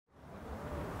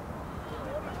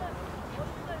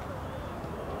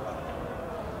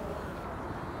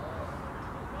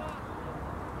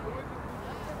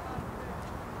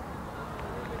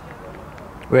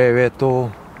왜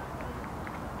또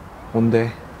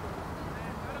뭔데?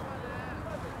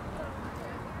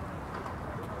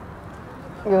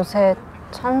 요새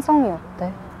찬성이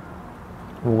어때?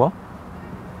 뭐가?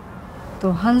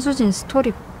 너 한수진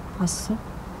스토리 봤어?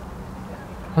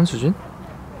 한수진?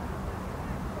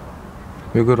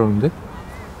 왜 그러는데?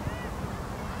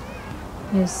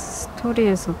 얘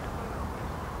스토리에서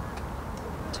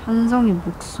찬성이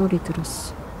목소리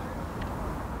들었어.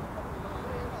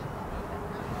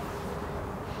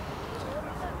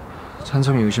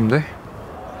 찬성이 의심돼?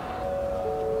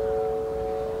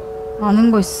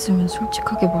 아는 거 있으면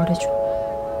솔직하게 말해줘.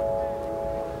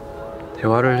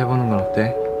 대화를 해보는 건 어때?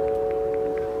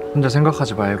 혼자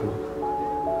생각하지 말고.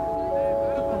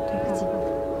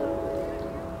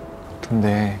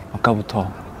 근데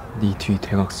아까부터 네 뒤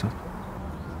대각선.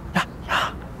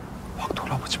 야! 확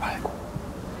돌아보지 말고.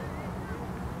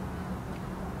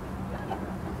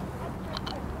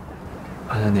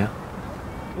 안 하냐?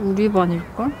 우리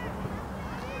반일걸?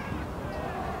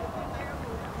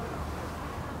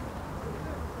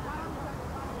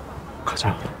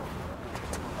 가자.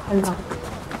 간다.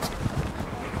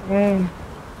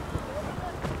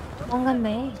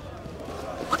 도망갔네.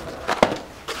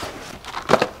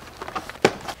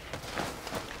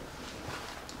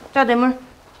 야, 뇌물.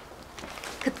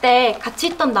 그때 같이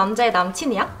있던 남자의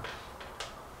남친이야?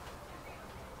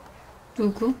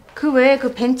 누구? 그 외에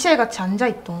그 벤치에 같이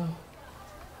앉아있던.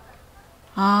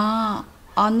 아,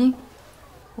 아니.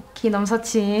 오키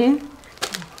남사친.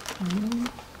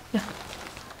 야,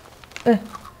 네.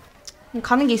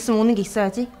 가는 게 있으면 오는 게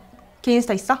있어야지. 걔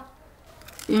인스타 있어?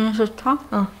 인스타?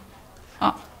 어.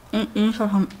 아, 인스타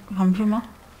잠시만.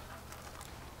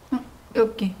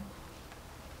 여기.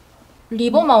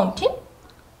 리버 마운틴?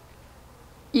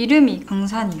 이름이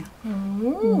강산이야.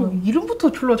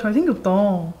 이름부터 졸라 잘생겼다.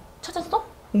 찾았어?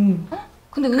 응.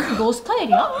 근데 은수 너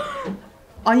스타일이야?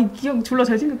 아니 기억 졸라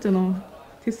잘생겼잖아.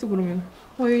 됐어 그러면.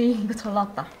 어이 이거 잘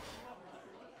나왔다.